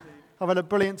I've had a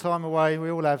brilliant time away, we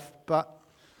all have, but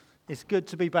it's good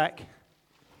to be back.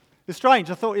 It's strange,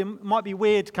 I thought it might be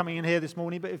weird coming in here this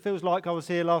morning, but it feels like I was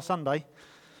here last Sunday.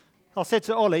 I said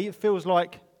to Ollie, it feels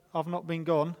like I've not been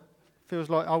gone, it feels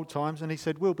like old times, and he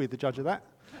said, we'll be the judge of that.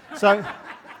 So,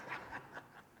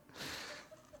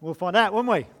 we'll find out, won't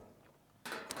we?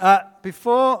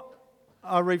 Before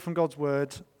I read from God's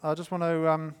Word, I just want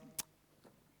to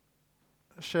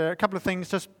share a couple of things,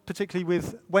 just particularly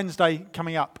with Wednesday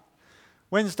coming up.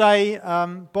 Wednesday,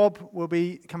 Bob will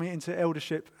be coming into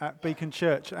eldership at Beacon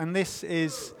Church, and this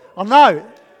is, I know,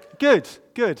 good,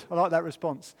 I like that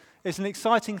response. It's an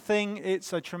exciting thing,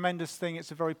 it's a tremendous thing,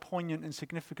 it's a very poignant and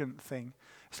significant thing.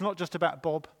 It's not just about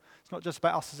Bob, it's not just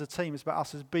about us as a team, it's about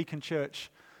us as Beacon Church.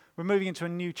 We're moving into a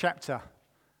new chapter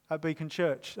at Beacon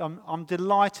Church. I'm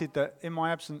delighted that in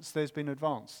my absence there's been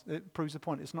advance. It proves the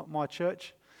point, it's not my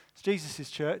church, it's Jesus'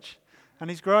 church. And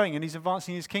he's growing and he's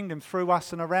advancing his kingdom through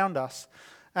us and around us.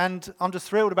 And I'm just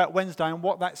thrilled about Wednesday and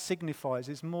what that signifies.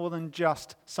 It's more than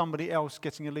just somebody else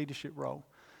getting a leadership role.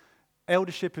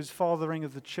 Eldership is fathering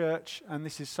of the church, and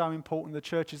this is so important. The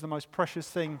church is the most precious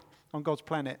thing on God's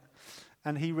planet.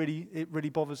 And it really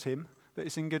bothers him that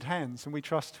it's in good hands. And we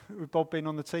trust, with Bob being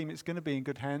on the team, it's going to be in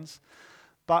good hands.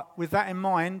 But with that in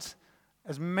mind,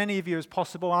 as many of you as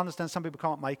possible, I understand some people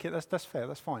can't make it, that's fair,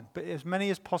 that's fine. But as many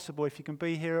as possible, if you can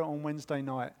be here on Wednesday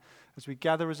night, as we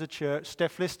gather as a church.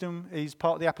 Steph Liston, he's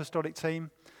part of the apostolic team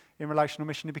in relational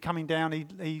mission. He'll be coming down,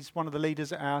 he's one of the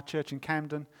leaders at our church in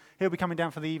Camden. He'll be coming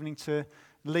down for the evening to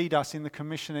lead us in the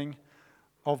commissioning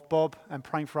of Bob and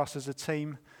praying for us as a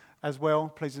team as well.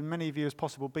 Please, as many of you as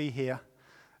possible, be here.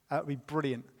 That would be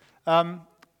brilliant.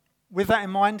 With that in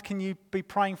mind, can you be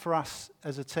praying for us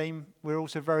as a team? We're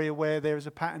also very aware there is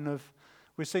a pattern of,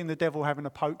 we're seeing the devil having a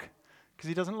poke because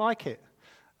he doesn't like it.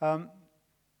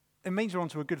 It means we're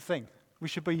onto a good thing. We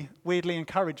should be weirdly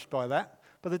encouraged by that.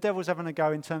 But the devil's having a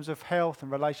go in terms of health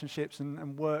and relationships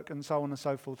and work and so on and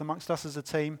so forth amongst us as a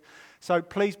team. So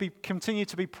please continue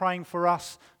to be praying for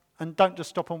us, and don't just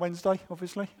stop on Wednesday,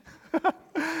 obviously.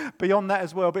 Beyond that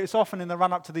as well. But it's often in the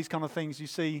run-up to these kind of things you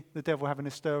see the devil having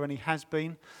a stir, and he has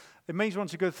been. It means we're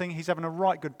onto a good thing. He's having a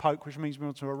right good poke, which means we're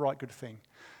onto a right good thing.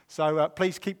 So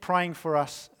please keep praying for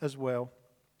us as well.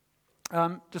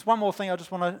 Just one more thing I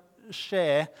just want to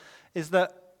share is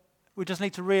that we just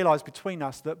need to realise between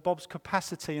us that Bob's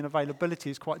capacity and availability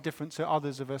is quite different to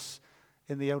others of us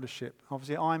in the eldership.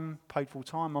 Obviously, I'm paid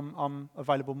full-time. I'm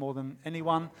available more than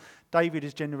anyone. David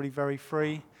is generally very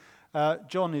free.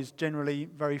 John is generally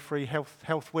very free,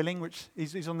 health willing, which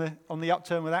is on the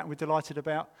upturn with that, and we're delighted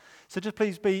about. So just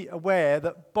please be aware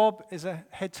that Bob is a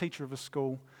head teacher of a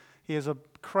school. He has a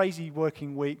crazy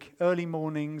working week, early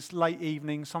mornings, late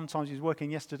evenings, sometimes he's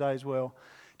working yesterday as well.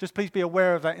 Just please be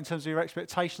aware of that in terms of your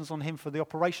expectations on him for the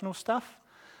operational stuff.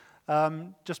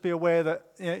 Just be aware that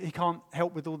he can't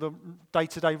help with all the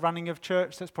day-to-day running of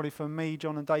church. That's probably for me,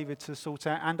 John and David to sort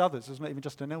out, and others. It's not even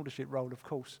just an eldership role, of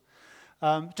course.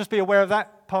 Just be aware of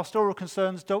that. Pastoral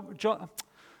concerns. John,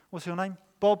 what's your name?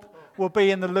 Bob will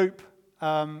be in the loop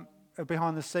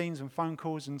behind the scenes and phone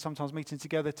calls and sometimes meeting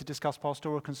together to discuss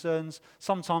pastoral concerns.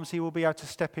 Sometimes he will be able to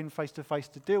step in face-to-face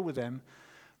to deal with them,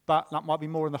 but that might be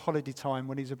more in the holiday time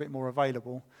when he's a bit more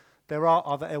available. There are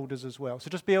other elders as well.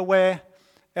 So just be aware,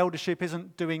 eldership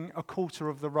isn't doing a quarter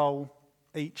of the role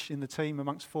each in the team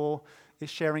amongst four.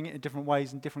 It's sharing it in different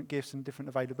ways and different gifts and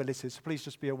different availabilities. So please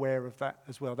just be aware of that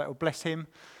as well. That will bless him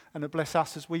and it'll bless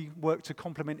us as we work to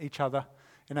complement each other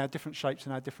in our different shapes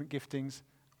and our different giftings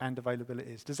and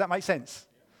availabilities. Does that make sense?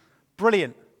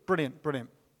 Brilliant.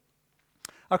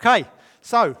 Okay,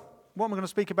 so what am I going to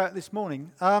speak about this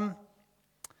morning?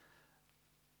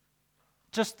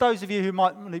 Just those of you who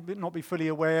might not be fully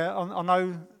aware, I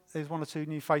know there's one or two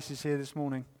new faces here this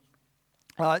morning.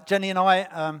 Jenny and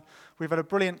I, we've had a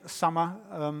brilliant summer.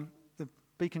 The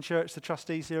Beacon Church, the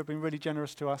trustees here have been really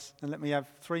generous to us and let me have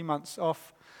 3 months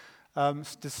off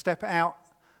to step out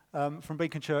from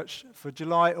Beacon Church for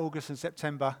July, August and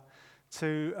September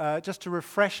to just to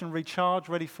refresh and recharge,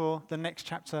 ready for the next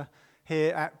chapter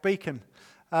here at Beacon.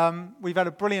 We've had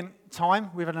a brilliant time.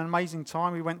 We've had an amazing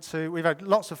time. We've had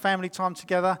lots of family time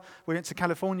together. We went to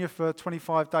California for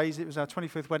 25 days. It was our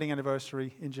 25th wedding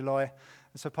anniversary in July.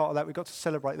 And so part of that, we got to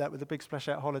celebrate that with a big splash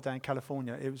out holiday in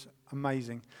California. It was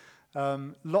amazing.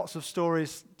 Lots of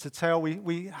stories to tell.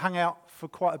 We hung out for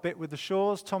quite a bit with the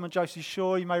Shaws. Tom and Josie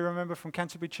Shaw, you may remember from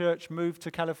Canterbury Church, moved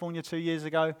to California 2 years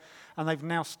ago, and they've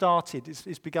now started,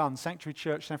 it's begun, Sanctuary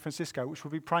Church San Francisco, which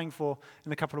we'll be praying for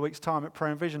in a couple of weeks' time at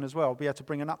Prayer and Vision as well. We'll be able to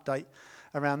bring an update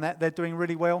around that. They're doing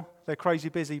really well. They're crazy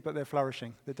busy, but they're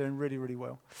flourishing. They're doing really, really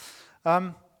well.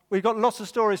 we've got lots of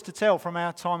stories to tell from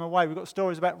our time away. We've got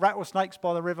stories about rattlesnakes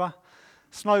by the river,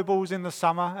 snowballs in the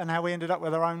summer, and how we ended up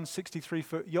with our own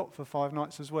 63-foot yacht for 5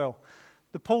 nights as well.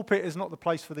 The pulpit is not the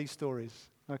place for these stories.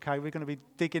 Okay, we're going to be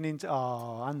digging into,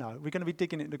 we're going to be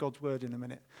digging into God's word in a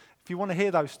minute. If you want to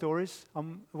hear those stories,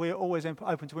 we're always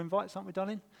open to invites, aren't we,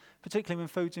 darling? Particularly when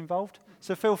food's involved.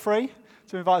 So feel free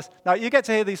to invite us. Now, you get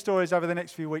to hear these stories over the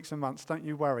next few weeks and months, don't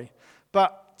you worry.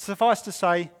 But suffice to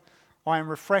say, I am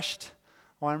refreshed.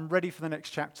 I am ready for the next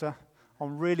chapter.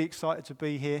 I'm really excited to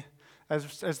be here.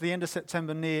 As the end of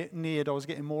September neared, I was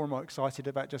getting more and more excited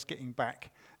about just getting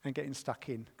back and getting stuck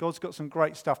in. God's got some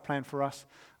great stuff planned for us,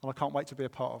 and I can't wait to be a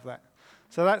part of that.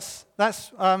 So that's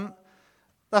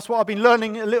what I've been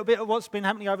learning a little bit of what's been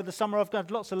happening over the summer. I've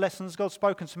had lots of lessons. God's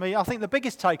spoken to me. I think the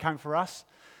biggest take home for us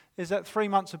is that 3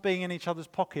 months of being in each other's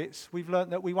pockets, we've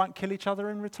learned that we won't kill each other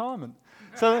in retirement.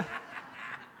 So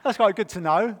that's quite good to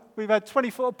know. We've had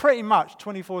pretty much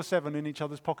 24/7 in each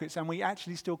other's pockets, and we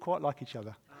actually still quite like each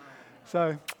other.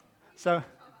 So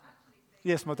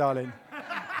yes, my darling.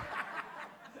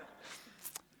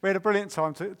 We had a brilliant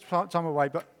time away,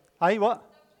 but hey, what?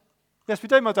 Yes, we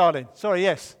do, my darling. Sorry,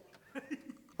 yes.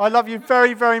 I love you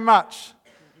very, very much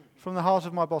from the heart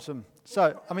of my bottom.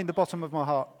 The bottom of my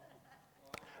heart.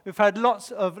 We've had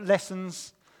lots of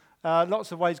lessons,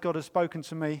 lots of ways God has spoken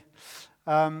to me,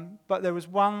 but there was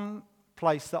one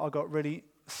place that I got really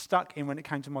stuck in when it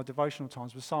came to my devotional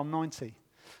times was Psalm 90.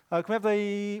 Can we have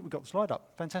we've got the slide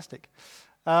up. Fantastic.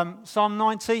 Psalm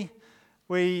 90,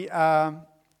 when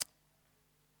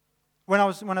I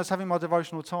was having my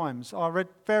devotional times, I read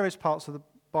various parts of the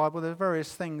Bible. There are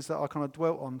various things that I kind of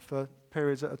dwelt on for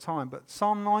periods at a time. But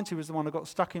Psalm 90 was the one I got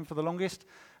stuck in for the longest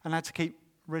and had to keep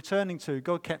returning to.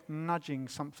 God kept nudging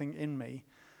something in me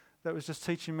that was just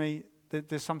teaching me that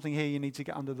there's something here you need to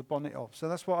get under the bonnet of. So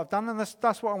that's what I've done, and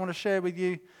that's what I want to share with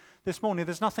you this morning.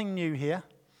 There's nothing new here.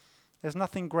 There's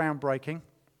nothing groundbreaking.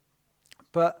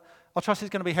 But I trust it's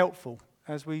going to be helpful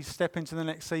as we step into the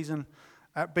next season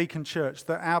at Beacon Church,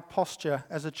 that our posture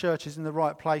as a church is in the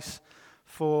right place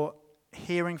for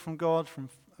hearing from God,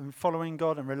 and following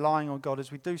God and relying on God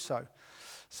as we do so.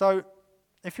 So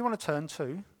if you want to turn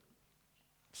to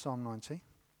Psalm 90.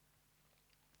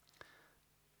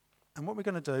 And what we're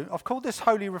going to do, I've called this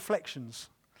Holy Reflections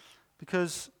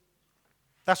because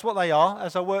that's what they are.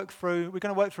 As I work through, we're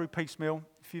going to work through piecemeal,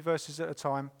 a few verses at a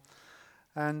time.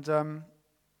 And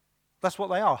that's what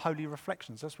they are, holy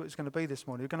reflections. That's what it's going to be this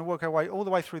morning. We're going to work our way all the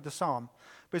way through the psalm.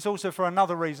 But it's also for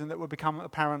another reason that will become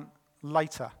apparent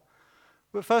later.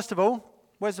 But first of all,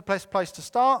 where's the best place to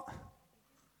start?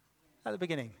 At the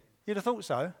beginning. You'd have thought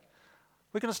so.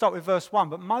 We're going to start with verse 1,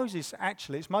 but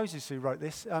it's Moses who wrote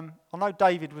this. I know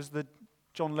David was the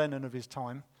John Lennon of his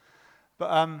time, but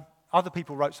other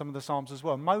people wrote some of the Psalms as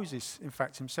well. Moses, in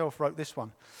fact, himself wrote this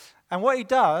one. And what he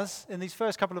does in these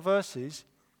first couple of verses,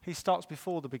 he starts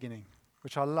before the beginning,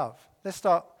 which I love. Let's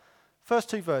start, first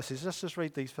 2 verses. Let's just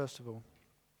read these first of all.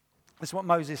 This is what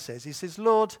Moses says. He says,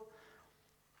 Lord,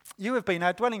 you have been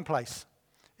our dwelling place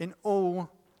in all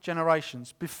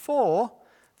generations. Before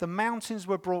the mountains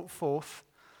were brought forth,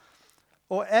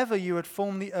 or ever you had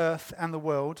formed the earth and the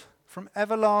world, from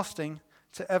everlasting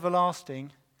to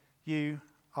everlasting, you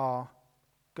are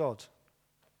God.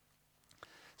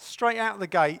 Straight out of the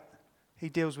gate, he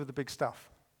deals with the big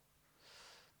stuff.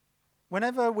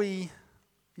 Whenever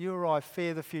you or I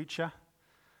fear the future,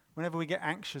 whenever we get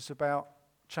anxious about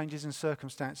changes in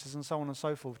circumstances and so on and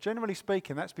so forth, generally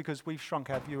speaking, that's because we've shrunk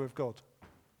our view of God.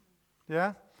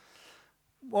 Yeah?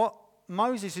 What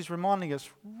Moses is reminding us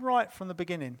right from the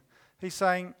beginning, he's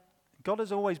saying, God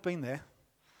has always been there.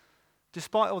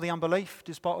 Despite all the unbelief,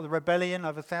 despite all the rebellion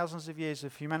over thousands of years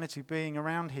of humanity being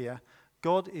around here,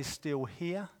 God is still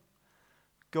here.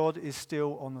 God is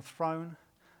still on the throne,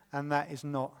 and that is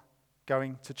not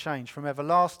going to change. From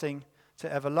everlasting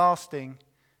to everlasting,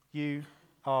 you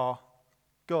are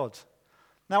God.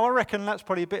 Now, I reckon that's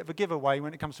probably a bit of a giveaway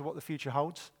when it comes to what the future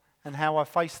holds and how I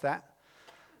face that.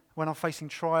 When I'm facing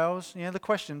trials, the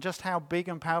question, just how big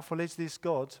and powerful is this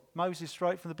God? Moses,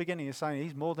 straight from the beginning, is saying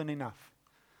he's more than enough.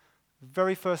 The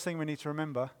very first thing we need to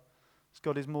remember is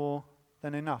God is more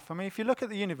than enough. I mean, if you look at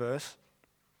the universe,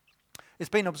 it's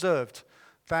been observed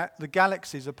that the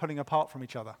galaxies are pulling apart from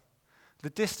each other. The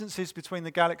distances between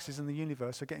the galaxies and the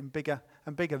universe are getting bigger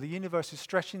and bigger. The universe is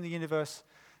stretching, the universe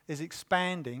is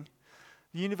expanding,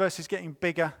 the universe is getting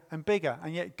bigger and bigger,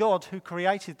 and yet God, who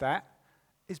created that,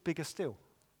 is bigger still.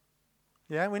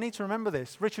 Yeah, we need to remember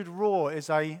this. Richard Rohr is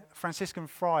a Franciscan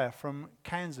friar from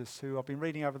Kansas who I've been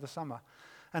reading over the summer.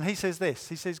 And he says this.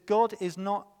 He says, God is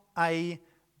not a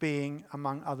being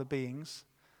among other beings,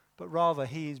 but rather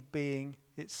he is being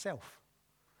itself.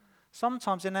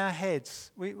 Sometimes in our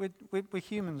heads, we're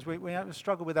humans, we have to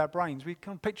struggle with our brains. We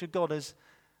can picture God as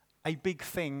a big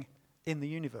thing in the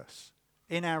universe.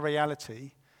 In our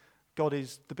reality, God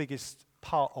is the biggest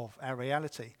part of our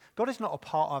reality. God is not a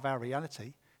part of our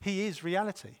reality. He is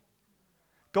reality.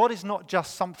 God is not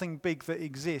just something big that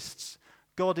exists.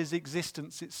 God is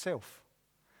existence itself.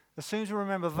 As soon as we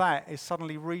remember that, it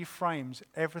suddenly reframes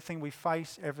everything we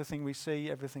face, everything we see,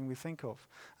 everything we think of.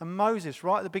 And Moses,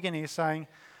 right at the beginning, is saying,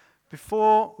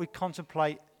 before we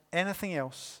contemplate anything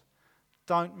else,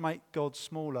 don't make God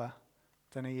smaller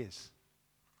than he is.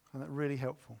 And that's really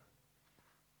helpful.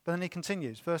 But then he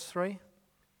continues, verse 3.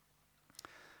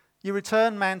 You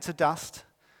return man to dust,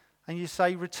 and you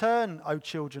say, return, O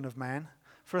children of man,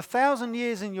 for 1,000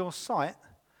 years in your sight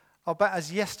are but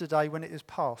as yesterday when it is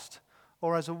past,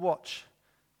 or as a watch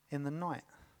in the night.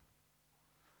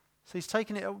 So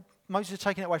Moses is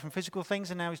taking it away from physical things,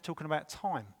 and now he's talking about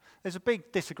time. There's a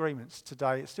big disagreement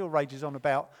today. It still rages on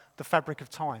about the fabric of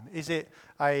time. Is it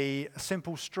a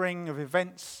simple string of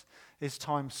events? Is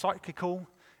time cyclical?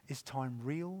 Is time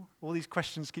real? All these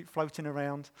questions keep floating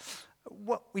around.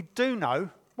 What we do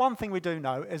know, one thing we do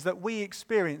know, is that we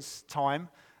experience time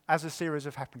as a series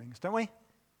of happenings, don't we?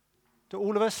 Do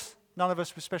all of us? None of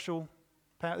us with special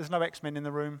power. There's no X-Men in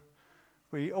the room.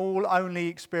 We all only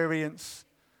experience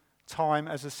time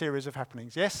as a series of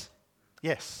happenings. Yes?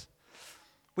 Yes.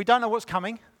 We don't know what's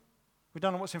coming. We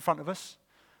don't know what's in front of us.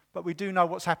 But we do know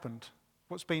what's happened,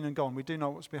 what's been and gone. We do know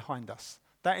what's behind us.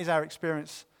 That is our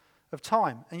experience of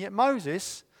time. And yet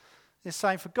Moses is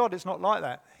saying for God it's not like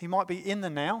that. He might be in the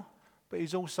now, but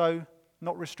he's also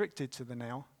not restricted to the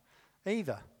now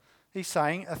either. He's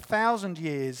saying 1,000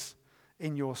 years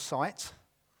in your sight,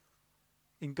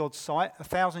 in God's sight,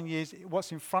 1,000 years,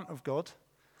 what's in front of God,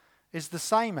 is the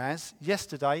same as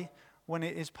yesterday when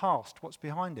it is past, what's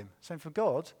behind him. So for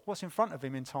God, what's in front of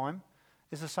him in time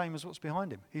is the same as what's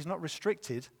behind him. He's not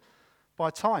restricted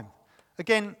by time.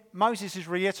 Again, Moses is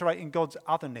reiterating God's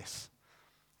otherness.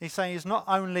 He's saying he's not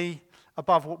only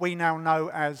above what we now know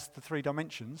as the three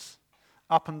dimensions,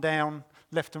 up and down,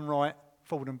 left and right,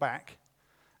 forward and back.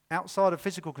 Outside of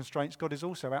physical constraints, God is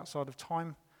also outside of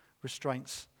time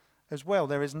restraints as well.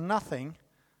 There is nothing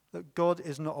that God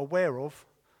is not aware of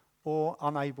or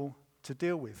unable to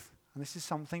deal with. And this is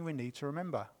something we need to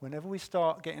remember. Whenever we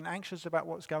start getting anxious about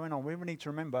what's going on, we need to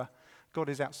remember God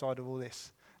is outside of all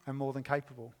this and more than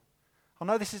capable. I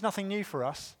know this is nothing new for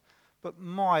us, but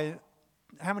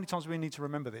how many times do we need to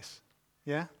remember this?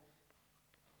 Yeah?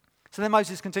 So then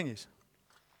Moses continues.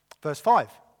 Verse 5.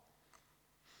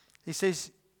 He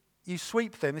says, you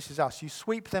sweep them, this is us, you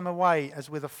sweep them away as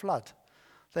with a flood.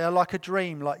 They are like a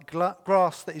dream, like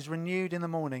grass that is renewed in the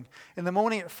morning. In the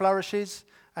morning it flourishes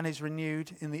and is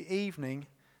renewed. In the evening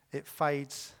it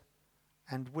fades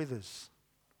and withers.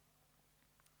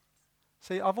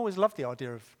 See, I've always loved the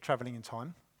idea of travelling in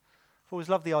time. I've always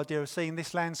loved the idea of seeing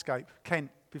this landscape,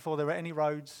 Kent, before there were any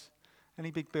roads,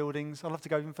 any big buildings. I'd love to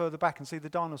go even further back and see the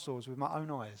dinosaurs with my own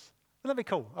eyes. Wouldn't that be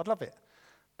cool? I'd love it.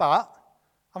 But,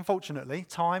 unfortunately,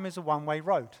 time is a one-way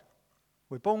road.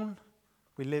 We're born,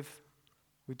 we live,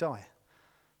 we die.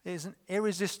 It is an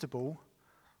irresistible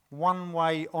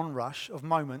one-way onrush of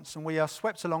moments, and we are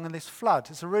swept along in this flood.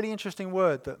 It's a really interesting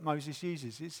word that Moses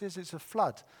uses. It says it's a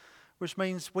flood, which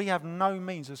means we have no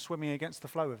means of swimming against the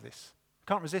flow of this.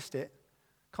 Can't resist it,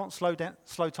 can't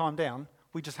slow time down.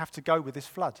 We just have to go with this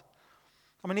flood.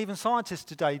 I mean, even scientists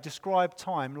today describe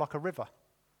time like a river.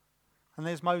 And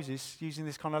there's Moses using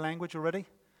this kind of language already,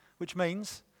 which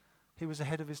means he was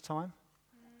ahead of his time.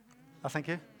 I thank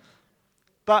you.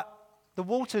 But the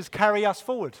waters carry us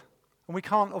forward, and we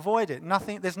can't avoid it.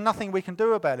 There's nothing we can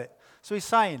do about it. So he's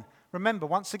saying, remember,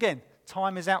 once again,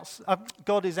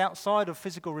 God is outside of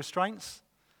physical restraints,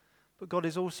 but God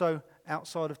is also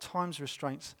outside of time's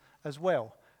restraints as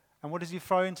well. And what does he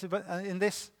throw in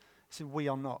this? He said, we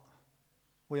are not.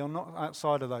 We are not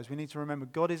outside of those. We need to remember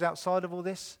God is outside of all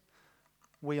this.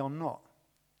 We are not.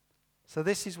 So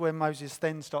this is where Moses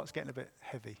then starts getting a bit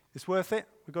heavy. It's worth it.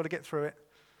 We've got to get through it.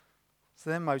 So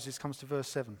then Moses comes to verse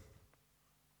 7.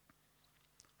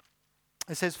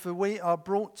 It says, for we are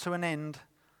brought to an end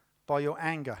by your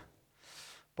anger.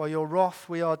 By your wrath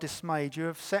we are dismayed. You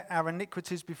have set our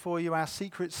iniquities before you, our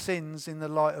secret sins in the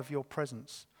light of your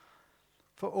presence.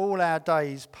 For all our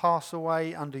days pass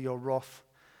away under your wrath.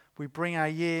 We bring our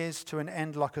years to an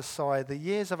end like a sigh. The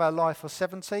years of our life are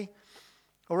 70,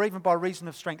 or even by reason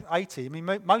of strength, 80. I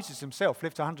mean, Moses himself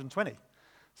lived to 120.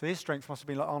 So his strength must have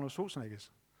been like Arnold Schwarzenegger's.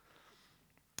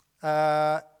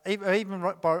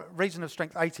 Even by reason of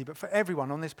strength, 80. But for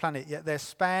everyone on this planet, yet their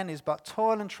span is but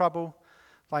toil and trouble.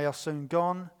 They are soon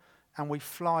gone, and we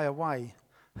fly away.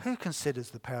 Who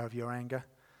considers the power of your anger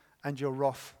and your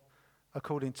wrath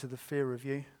according to the fear of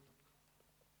you?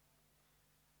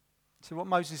 So what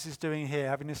Moses is doing here,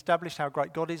 having established how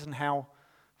great God is and how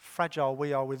fragile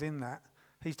we are within that,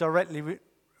 he's directly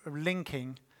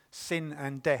linking sin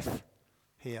and death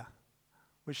here,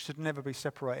 which should never be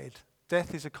separated.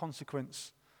 Death is a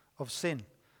consequence of sin,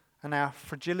 and our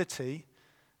fragility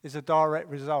is a direct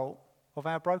result of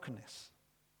our brokenness.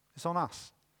 It's on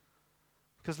us.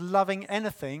 Because loving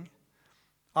anything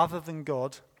other than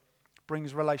God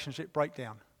brings relationship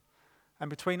breakdown. And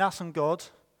between us and God,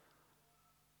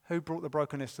 who brought the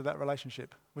brokenness to that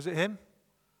relationship? Was it him?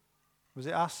 Was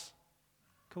it us?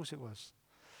 Of course it was.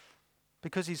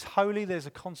 Because he's holy, there's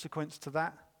a consequence to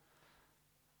that.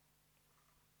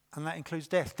 And that includes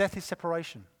death. Death is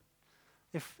separation.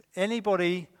 If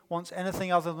anybody wants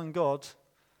anything other than God,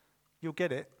 you'll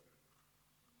get it.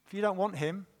 If you don't want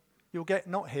him, you'll get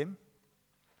not him.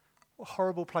 What a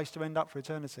horrible place to end up for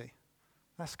eternity.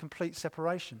 That's complete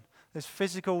separation. There's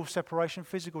physical separation,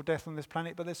 physical death on this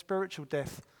planet, but there's spiritual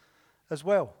death as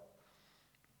well.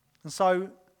 And so,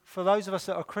 for those of us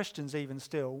that are Christians even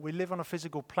still, we live on a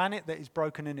physical planet that is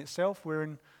broken in itself. We're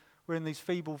in these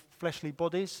feeble fleshly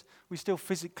bodies. We still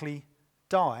physically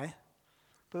die.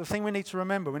 But the thing we need to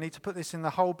remember, we need to put this in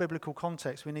the whole biblical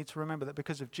context. We need to remember that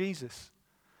because of Jesus,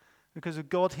 because of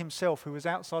God himself, who was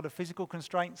outside of physical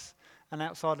constraints and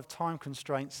outside of time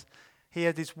constraints, he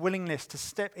had this willingness to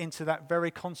step into that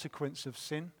very consequence of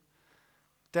sin,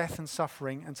 death and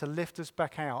suffering, and to lift us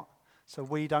back out so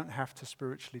we don't have to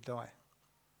spiritually die.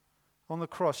 On the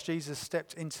cross, Jesus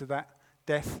stepped into that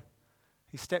death.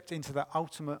 He stepped into that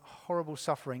ultimate horrible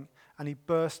suffering, and he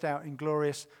burst out in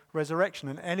glorious resurrection.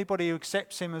 And anybody who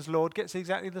accepts him as Lord gets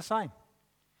exactly the same.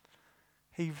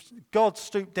 God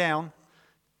stooped down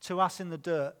to us in the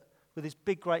dirt with his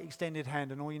big, great extended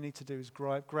hand, and all you need to do is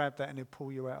grab that and he'll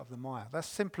pull you out of the mire. That's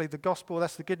simply the gospel.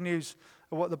 That's the good news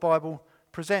of what the Bible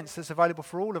presents that's available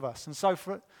for all of us. And so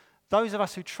for those of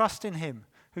us who trust in him,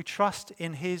 who trust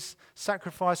in his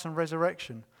sacrifice and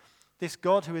resurrection, this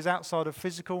God who is outside of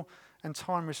physical and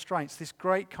time restraints, this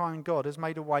great kind God has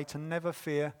made a way to never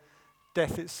fear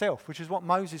death itself, which is what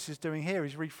Moses is doing here.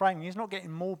 He's reframing. He's not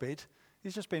getting morbid.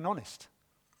 He's just being honest.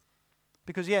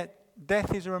 Because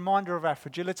death is a reminder of our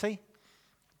fragility.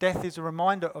 Death is a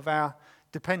reminder of our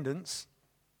dependence.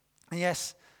 And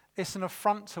yes, it's an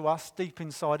affront to us deep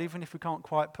inside, even if we can't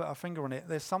quite put our finger on it.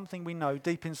 There's something we know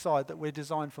deep inside that we're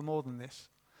designed for more than this.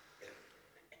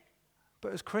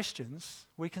 But as Christians,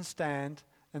 we can stand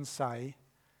and say,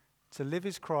 to live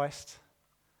is Christ,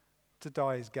 to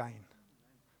die is gain.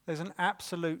 There's an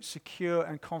absolute, secure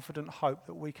and confident hope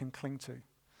that we can cling to.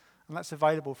 And that's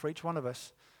available for each one of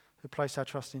us who place our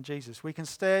trust in Jesus. We can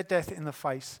stare death in the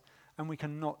face and we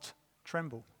cannot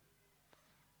tremble.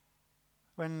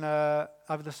 When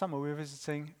over the summer we were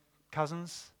visiting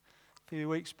cousins a few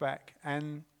weeks back,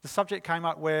 and the subject came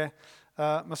up where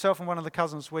myself and one of the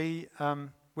cousins, we're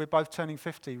both turning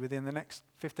 50 within the next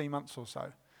 15 months or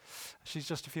so. She's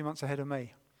just a few months ahead of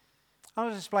me. I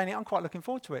was explaining, I'm quite looking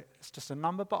forward to it. It's just a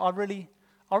number, but I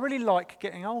really like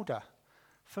getting older.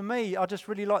 For me, I just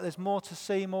really like there's more to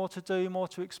see, more to do, more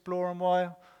to explore, and why,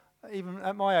 even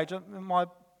at my age, my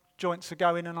joints are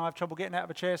going and I have trouble getting out of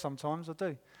a chair sometimes, I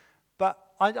do. But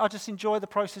I just enjoy the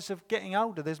process of getting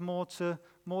older. There's more to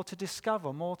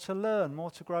discover, more to learn, more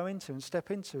to grow into and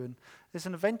step into. And it's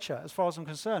an adventure as far as I'm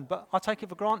concerned. But I take it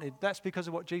for granted. That's because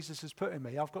of what Jesus has put in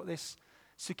me. I've got this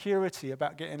security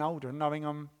about getting older and knowing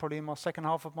I'm probably in my second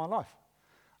half of my life.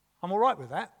 I'm all right with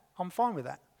that. I'm fine with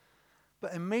that.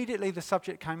 But immediately the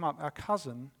subject came up. Our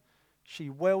cousin,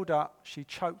 she welled up, she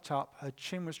choked up, her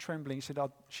chin was trembling. She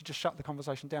just shut the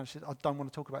conversation down. She said, I don't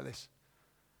want to talk about this.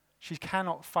 She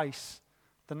cannot face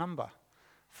the number.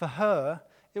 For her,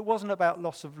 it wasn't about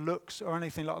loss of looks or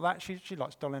anything like that. She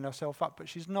likes dolling herself up,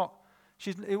 but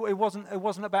it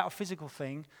wasn't about a physical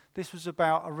thing. This was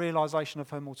about a realization of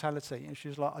her mortality. And she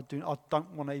was like, I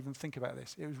don't want to even think about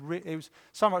this. It was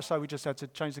so much so we just had to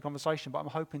change the conversation, but I'm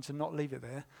hoping to not leave it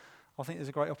there. I think there's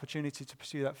a great opportunity to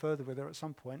pursue that further with her at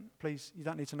some point. Please, you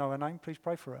don't need to know her name. Please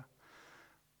pray for her.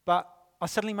 But it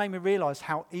suddenly made me realize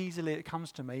how easily it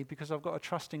comes to me because I've got a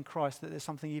trust in Christ that there's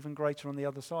something even greater on the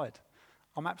other side.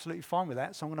 I'm absolutely fine with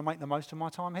that, so I'm going to make the most of my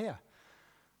time here.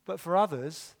 But for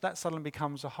others, that suddenly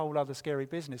becomes a whole other scary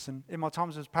business. And in my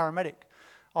times as paramedic,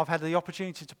 I've had the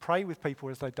opportunity to pray with people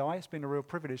as they die. It's been a real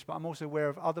privilege, but I'm also aware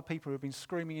of other people who have been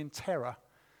screaming in terror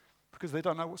because they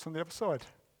don't know what's on the other side.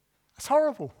 That's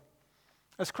horrible.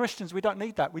 As Christians, we don't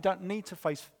need that. We don't need to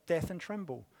face death and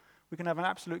tremble. We can have an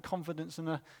absolute confidence and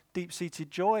a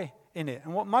deep-seated joy in it.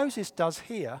 And what Moses does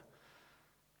here,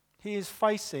 he is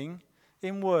facing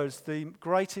in words, the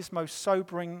greatest, most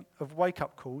sobering of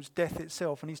wake-up calls, death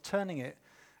itself, and he's turning it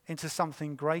into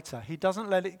something greater. He doesn't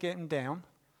let it get him down.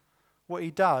 What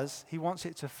he does, he wants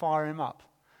it to fire him up,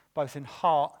 both in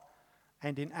heart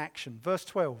and in action. Verse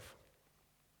 12,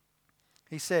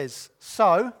 he says,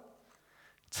 "So,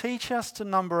 teach us to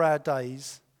number our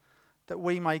days, that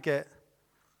we may get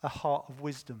a heart of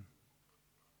wisdom."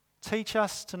 Teach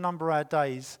us to number our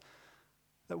days,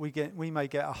 that we may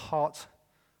get a heart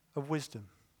of wisdom.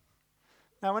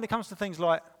 Now, when it comes to things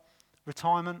like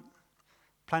retirement,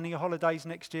 planning your holidays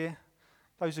next year,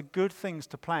 those are good things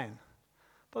to plan.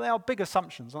 But they are big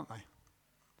assumptions, aren't they?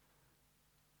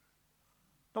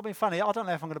 Not being funny, I don't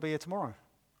know if I'm going to be here tomorrow.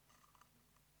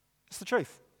 It's the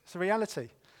truth. It's the reality.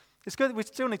 It's good that we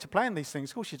still need to plan these things.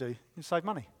 Of course you do. You save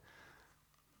money.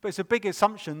 But it's a big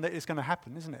assumption that it's going to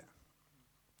happen, isn't it?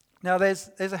 Now, there's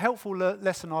a helpful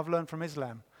lesson I've learned from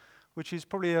Islam, which is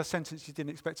probably a sentence you didn't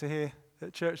expect to hear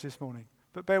at church this morning.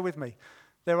 But bear with me.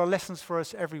 There are lessons for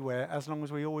us everywhere as long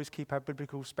as we always keep our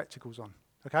biblical spectacles on.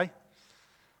 Okay?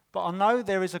 But I know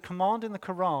there is a command in the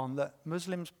Quran that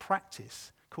Muslims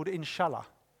practice called inshallah.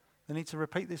 They need to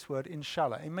repeat this word,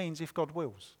 inshallah. It means if God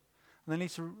wills. And it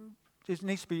needs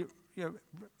to be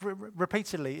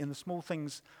repeatedly in the small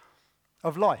things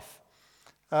of life.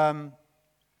 For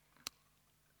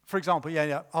example,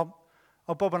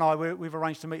 Bob and I, we've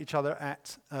arranged to meet each other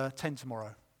at 10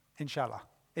 tomorrow, inshallah,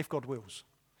 if God wills.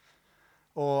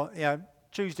 Or,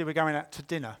 Tuesday we're going out to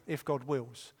dinner, if God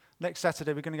wills. Next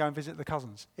Saturday we're going to go and visit the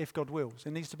cousins, if God wills.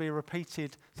 It needs to be a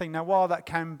repeated thing. Now, while that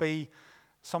can be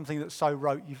something that's so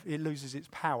rote it loses its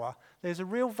power, there's a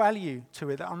real value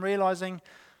to it that I'm realising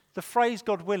the phrase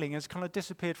God willing has kind of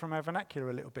disappeared from our vernacular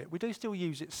a little bit. We do still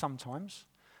use it sometimes,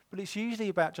 but it's usually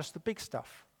about just the big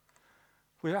stuff.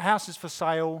 We've got houses for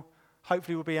sale.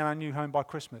 Hopefully we'll be in our new home by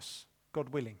Christmas, God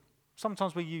willing.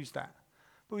 Sometimes we use that.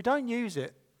 But we don't use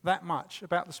it that much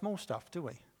about the small stuff, do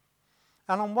we?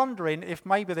 And I'm wondering if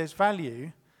maybe there's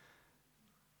value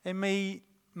in me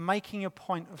making a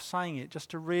point of saying it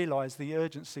just to realise the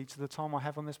urgency to the time I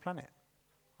have on this planet.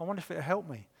 I wonder if it'll help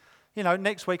me.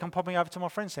 Next week I'm popping over to my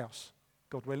friend's house,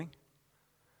 God willing.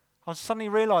 I'm suddenly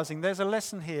realising there's a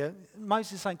lesson here.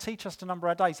 Moses is saying, teach us to number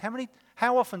our days.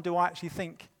 How often do I actually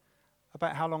think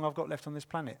about how long I've got left on this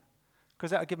planet?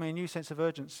 Because that will give me a new sense of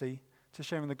urgency to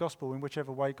sharing the gospel in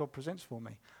whichever way God presents for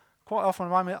me. Quite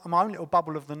often I'm in my own little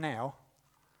bubble of the now.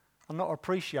 I'm not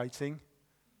appreciating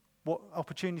what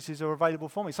opportunities are available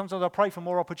for me. Sometimes I pray for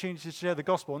more opportunities to share the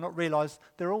gospel and not realise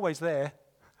they're always there.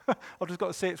 I've just got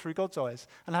to see it through God's eyes.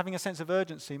 And having a sense of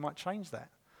urgency might change that.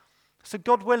 So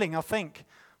God willing, I think,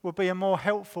 will be a more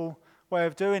helpful way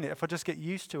of doing it if I just get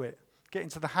used to it, get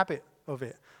into the habit of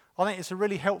it. I think it's a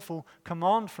really helpful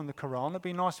command from the Quran. It'd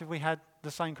be nice if we had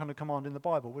the same kind of command in the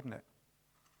Bible, wouldn't it?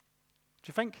 Do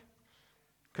you think?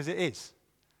 Because it is.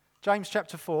 James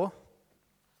chapter 4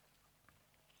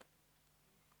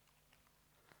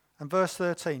 and verse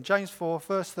 13. James 4,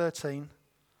 verse 13.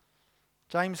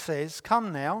 James says,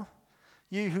 "Come now,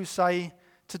 you who say,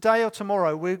 today or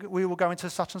tomorrow we will go into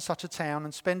such and such a town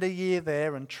and spend a year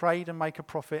there and trade and make a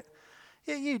profit.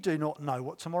 Yet you do not know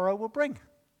what tomorrow will bring.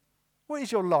 What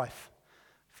is your life?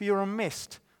 For you're a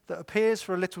mist that appears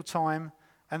for a little time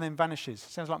and then vanishes."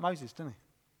 Sounds like Moses, doesn't he?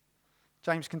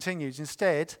 James continues,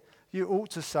 "Instead, you ought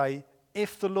to say,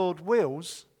 if the Lord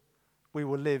wills, we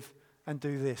will live and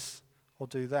do this or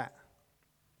do that."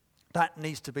 That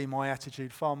needs to be my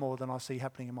attitude far more than I see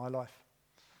happening in my life.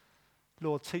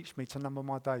 Lord, teach me to number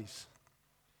my days.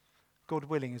 God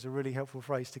willing is a really helpful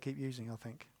phrase to keep using, I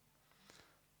think.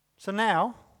 So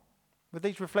now, with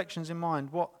these reflections in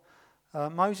mind, what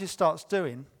Moses starts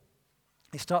doing,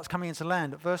 he starts coming into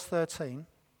land at verse 13.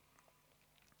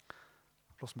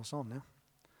 I've lost my psalm now.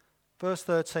 Verse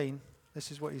 13, this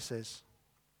is what he says.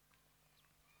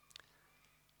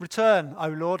 "Return, O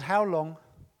Lord, how long?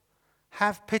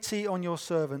 Have pity on your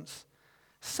servants.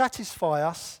 Satisfy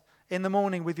us in the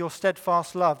morning with your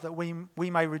steadfast love, that we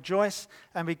may rejoice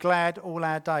and be glad all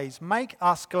our days. Make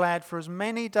us glad for as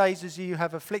many days as you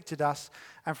have afflicted us,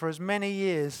 and for as many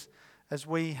years as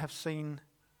we have seen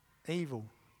evil."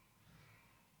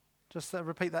 Just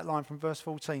repeat that line from verse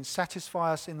 14.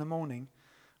 Satisfy us in the morning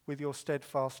with your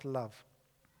steadfast love.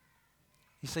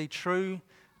 You see, true,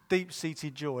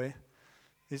 deep-seated joy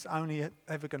is only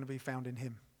ever going to be found in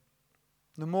him.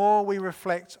 The more we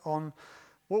reflect on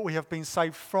what we have been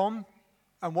saved from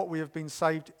and what we have been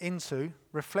saved into,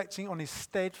 reflecting on his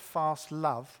steadfast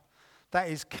love, that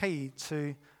is key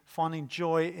to finding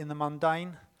joy in the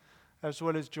mundane as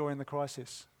well as joy in the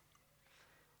crisis.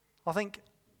 I think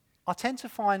I tend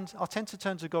to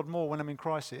turn to God more when I'm in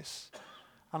crisis,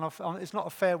 And it's not a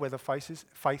fair weather faith,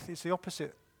 it's the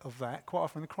opposite of that. Quite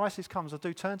often when the crisis comes, I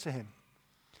do turn to him.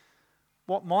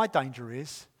 What my danger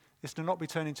is to not be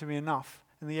turning to me enough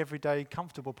in the everyday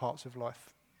comfortable parts of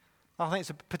life. I think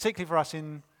it's particularly for us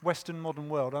in Western modern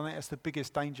world, I think that's the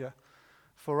biggest danger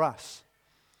for us.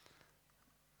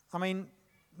 I mean,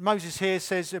 Moses here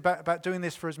says about doing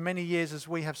this for as many years as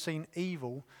we have seen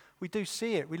evil. We do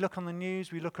see it. We look on the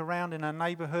news, we look around in our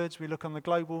neighbourhoods, we look on the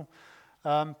global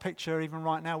picture even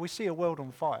right now. We see a world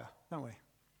on fire, don't we?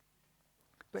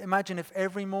 But imagine if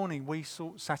every morning we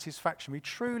sought satisfaction. We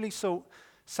truly sought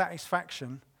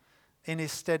satisfaction in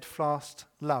his steadfast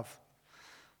love.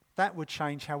 That would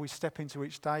change how we step into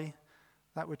each day.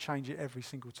 That would change it every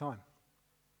single time.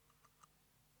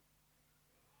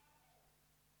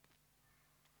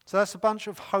 So that's a bunch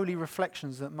of holy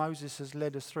reflections that Moses has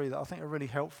led us through that I think are really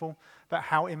helpful about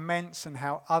how immense and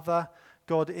how other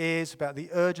God is, about the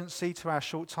urgency to our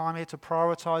short time here to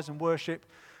prioritise and worship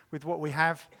with what we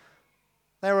have.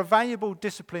 They're a valuable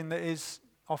discipline that is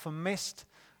often missed,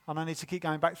 and I need to keep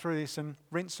going back through this and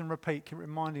rinse and repeat, keep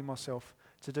reminding myself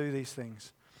to do these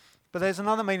things. But there's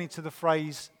another meaning to the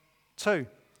phrase too,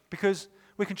 because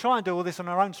we can try and do all this on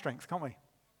our own strength, can't we?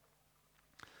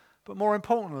 But more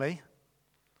importantly,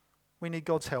 we need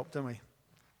God's help, don't we?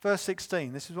 Verse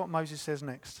 16, this is what Moses says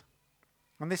next.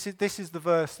 And this is the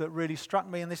verse that really struck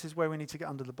me, and this is where we need to get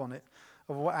under the bonnet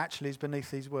of what actually is beneath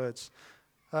these words.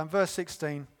 Verse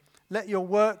 16, let your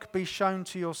work be shown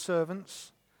to your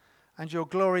servants and your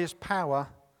glorious power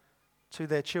to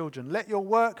their children. Let your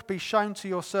work be shown to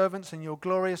your servants and your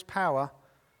glorious power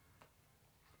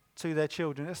to their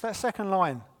children. It's that second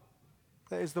line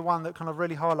that is the one that kind of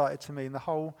really highlighted to me in the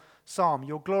whole psalm.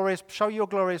 Show your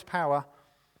glorious power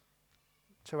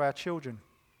to our children.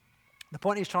 The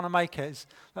point he's trying to make is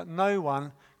that no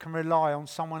one can rely on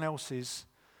someone else's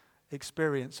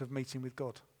experience of meeting with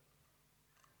God.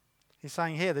 He's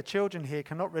saying here, the children here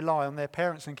cannot rely on their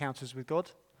parents' encounters with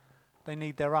God. They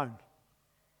need their own.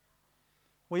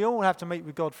 We all have to meet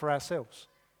with God for ourselves.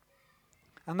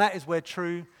 And that is where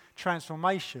true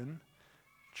transformation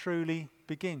truly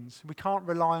begins. We can't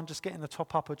rely on just getting the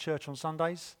top up of church on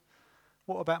Sundays.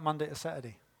 What about Monday to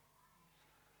Saturday?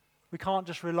 We can't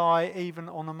just rely even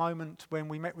on a moment when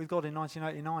we met with God in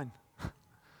 1989.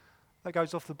 That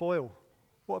goes off the boil.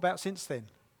 What about since then?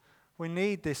 We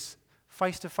need this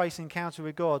face-to-face encounter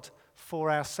with God for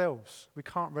ourselves. We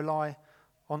can't rely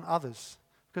on others.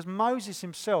 Because Moses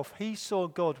himself, he saw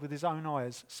God with his own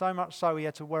eyes, so much so he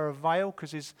had to wear a veil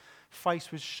because his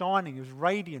face was shining, it was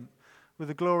radiant with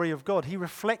the glory of God. He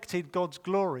reflected God's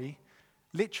glory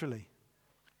literally.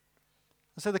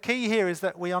 And so the key here is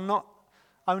that we are not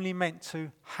only meant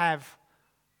to have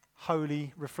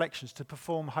holy reflections, to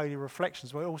perform holy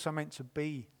reflections, we're also meant to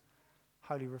be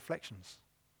holy reflections.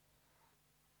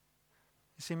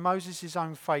 You see, Moses'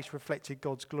 own face reflected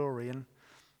God's glory, and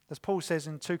as Paul says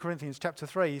in 2 Corinthians chapter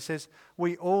 3, he says,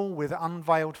 we all with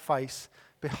unveiled face,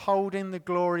 beholding the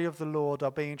glory of the Lord,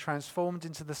 are being transformed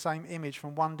into the same image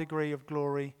from one degree of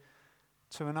glory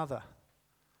to another.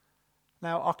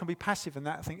 Now, I can be passive in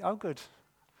that and think, oh good.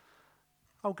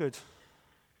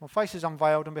 My face is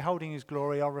unveiled and beholding his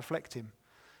glory, I'll reflect him.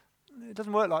 It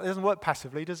doesn't work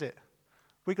passively, does it?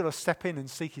 We've got to step in and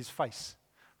seek his face.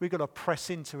 We've got to press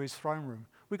into his throne room.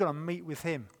 We've got to meet with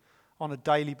him on a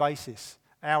daily basis,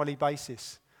 hourly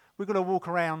basis. We've got to walk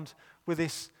around with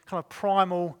this kind of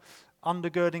primal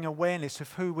undergirding awareness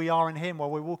of who we are in him while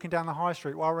we're walking down the high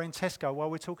street, while we're in Tesco, while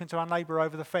we're talking to our neighbour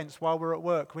over the fence, while we're at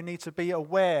work. We need to be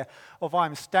aware of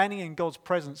I'm standing in God's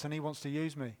presence and he wants to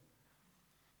use me.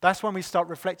 That's when we start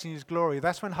reflecting his glory.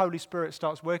 That's when Holy Spirit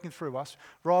starts working through us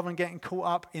rather than getting caught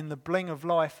up in the bling of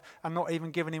life and not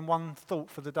even giving him one thought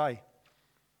for the day.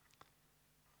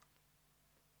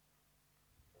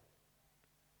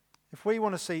 If we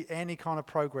want to see any kind of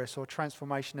progress or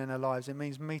transformation in our lives, it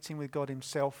means meeting with God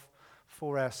himself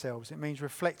for ourselves. It means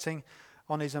reflecting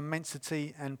on his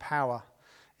immensity and power.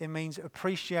 It means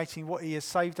appreciating what he has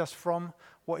saved us from,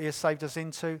 what he has saved us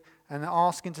into, and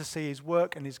asking to see his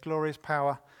work and his glorious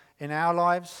power in our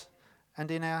lives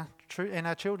and in our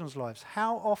children's lives.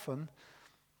 How often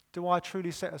do I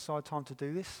truly set aside time to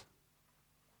do this?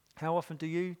 How often do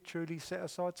you truly set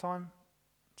aside time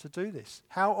to do this?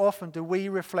 How often do we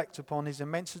reflect upon his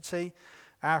immensity,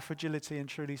 our fragility, and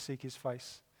truly seek his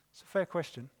face? It's a fair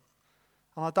question.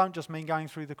 And I don't just mean going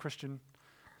through the Christian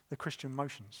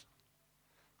motions.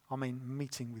 I mean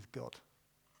meeting with God.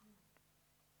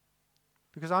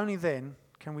 Because only then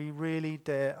can we really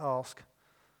dare ask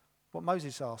what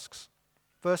Moses asks.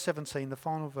 Verse 17, the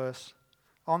final verse.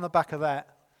 On the back of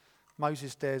that,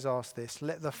 Moses dares ask this: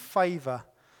 let the favour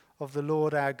of the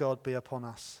Lord our God be upon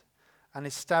us, and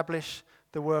establish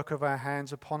the work of our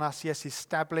hands upon us. Yes,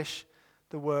 establish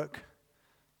the work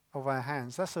of our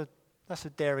hands. That's a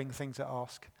daring thing to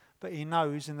ask. But he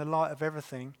knows in the light of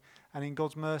everything and in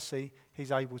God's mercy,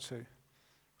 he's able to.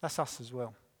 That's us as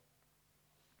well.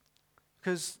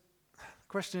 Because the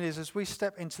question is, as we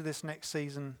step into this next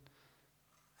season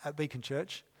at Beacon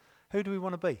Church, who do we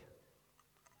want to be?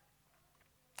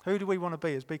 Who do we want to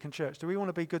be as Beacon Church? Do we want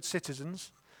to be good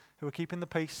citizens who are keeping the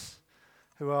peace,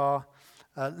 who are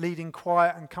leading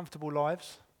quiet and comfortable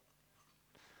lives?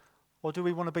 Or do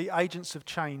we want to be agents of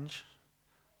change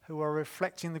who are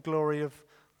reflecting the glory of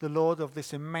the Lord, of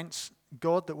this immense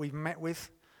God that we've met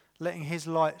with, letting his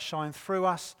light shine through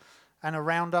us and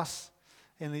around us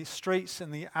in the streets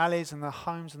and the alleys and the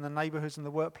homes and the neighbourhoods and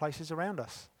the workplaces around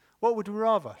us? What would we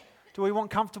rather? Do we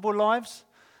want comfortable lives?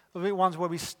 Or do we want ones where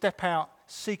we step out,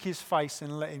 seek his face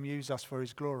and let him use us for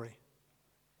his glory?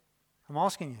 I'm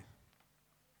asking you.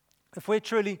 If we're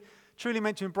truly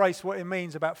meant to embrace what it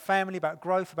means about family, about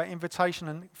growth, about invitation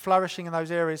and flourishing in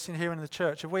those areas in here in the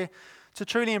church, if we're to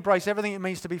truly embrace everything it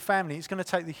means to be family, it's going to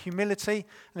take the humility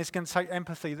and it's going to take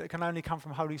empathy that can only come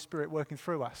from Holy Spirit working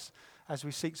through us as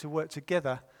we seek to work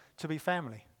together to be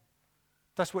family.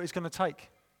 That's what it's going to take,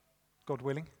 God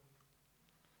willing.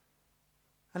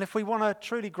 And if we want to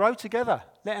truly grow together,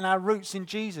 letting our roots in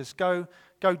Jesus go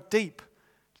deep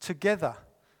together,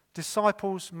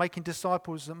 disciples making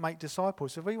disciples that make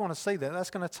disciples, if we want to see that, that's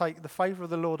going to take the favour of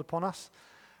the Lord upon us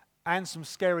and some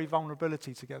scary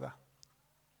vulnerability together.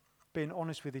 Being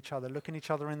honest with each other, looking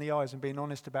each other in the eyes and being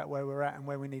honest about where we're at and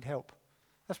where we need help.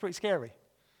 That's pretty scary.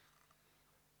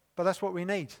 But that's what we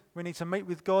need. We need to meet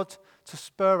with God to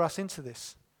spur us into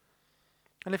this.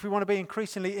 And if we want to be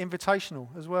increasingly invitational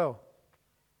as well,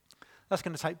 that's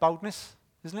going to take boldness,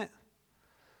 isn't it?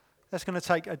 That's going to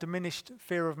take a diminished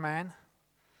fear of man.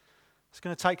 It's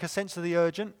going to take a sense of the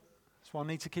urgent. That's why I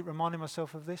need to keep reminding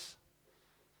myself of this.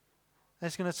 And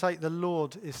it's going to take the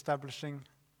Lord establishing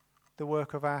the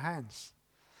work of our hands.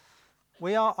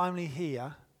 We are only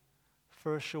here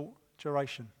for a short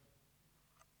duration.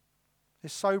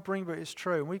 It's sobering, but it's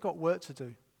true. And we've got work to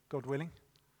do, God willing.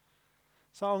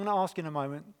 So I'm going to ask in a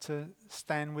moment to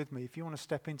stand with me if you want to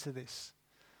step into this.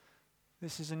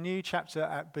 This is a new chapter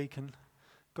at Beacon.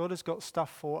 God has got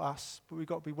stuff for us, but we've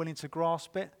got to be willing to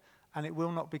grasp it, and it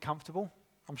will not be comfortable.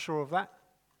 I'm sure of that,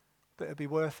 but it'll be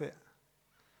worth it.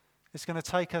 It's going to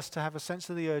take us to have a sense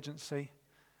of the urgency,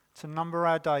 to number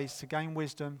our days, to gain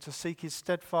wisdom, to seek his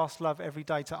steadfast love every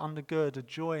day, to undergird a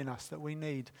joy in us that we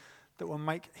need, that will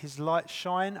make his light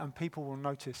shine and people will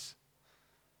notice.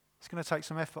 It's going to take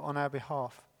some effort on our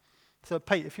behalf. So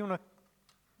Pete, if you want to,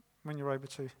 when you're able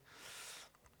to,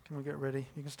 can we get ready?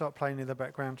 You can start playing in the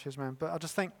background, cheers man. But I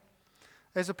just think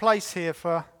there's a place here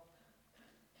for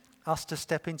us to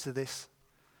step into this.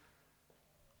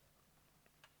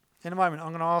 In a moment, I'm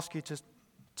going to ask you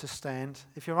to stand.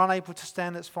 If you're unable to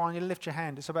stand, that's fine. You lift your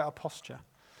hand. It's about a posture.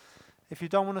 If you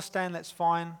don't want to stand, that's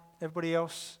fine. Everybody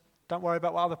else, don't worry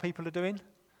about what other people are doing.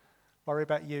 Worry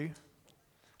about you.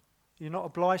 You're not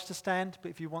obliged to stand, but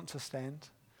if you want to stand,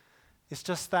 it's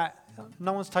just that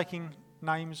no one's taking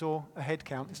names or a head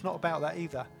count. It's not about that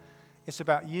either. It's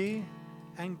about you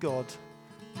and God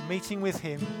meeting with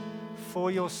him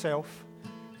for yourself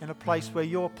in a place where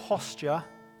your posture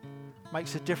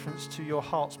makes a difference to your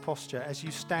heart's posture. As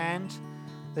you stand,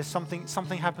 there's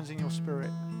something happens in your spirit.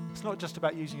 It's not just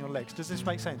about using your legs. Does this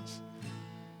make sense?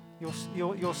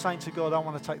 You're saying to God, I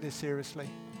want to take this seriously.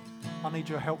 I need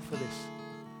your help for this.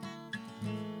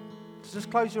 So just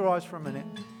close your eyes for a minute.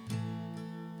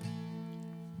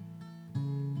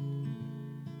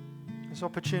 There's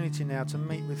opportunity now to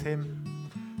meet with him,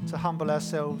 to humble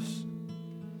ourselves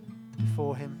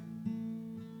before him.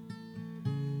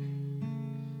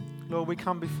 Lord, we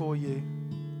come before you.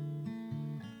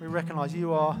 We recognize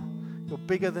you're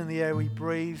bigger than the air we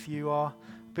breathe. You are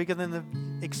bigger than the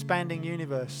expanding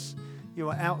universe. You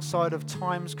are outside of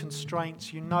time's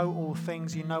constraints. You know all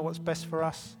things. You know what's best for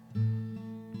us.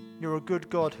 You're a good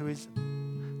God who is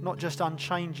not just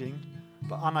unchanging,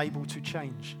 but unable to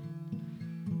change.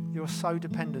 You are so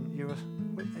dependent. You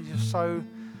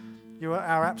are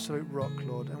our absolute rock,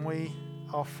 Lord. And we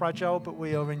are fragile, but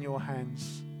we are in your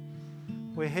hands.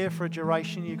 We're here for a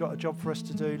duration. You've got a job for us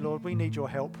to do, Lord. We need your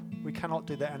help. We cannot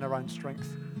do that in our own strength.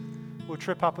 We'll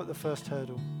trip up at the first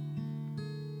hurdle.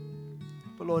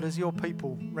 But Lord, as your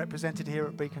people represented here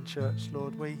at Beacon Church,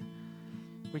 Lord, we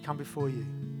come before you.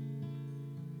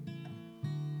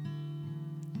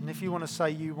 And if you want to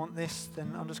say you want this,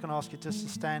 then I'm just going to ask you just to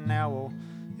stand now, or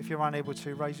if you're unable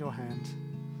to, raise your hand.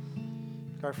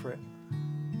 Go for it.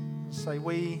 Say,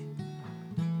 we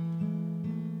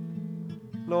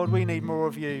Lord, we need more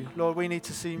of you. Lord, we need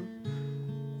to see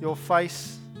your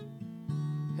face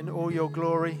in all your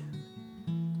glory.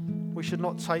 We should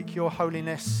not take your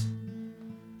holiness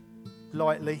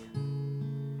lightly.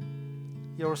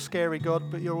 You're a scary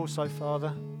God, but you're also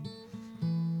Father.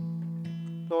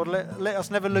 Lord, let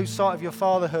us never lose sight of your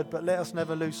fatherhood, but let us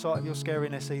never lose sight of your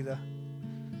scariness either.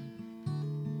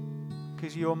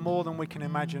 Because you are more than we can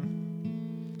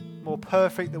imagine, more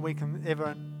perfect than we can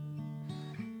ever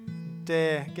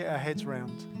dare get our heads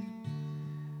round.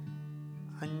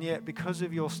 And yet, because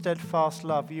of your steadfast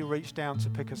love, you reach down to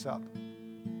pick us up.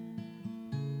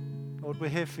 Lord, we're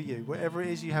here for you. Whatever it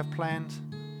is you have planned,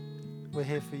 we're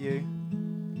here for you.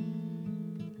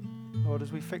 Lord,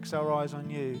 as we fix our eyes on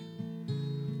you,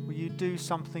 will you do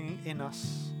something in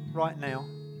us right now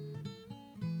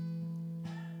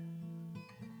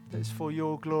that is for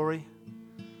your glory,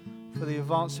 for the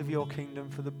advance of your kingdom,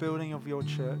 for the building of your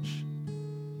church.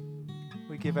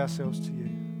 We give ourselves to you.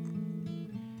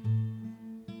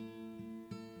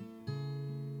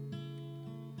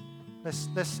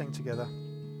 Let's sing together.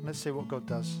 Let's see what God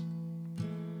does.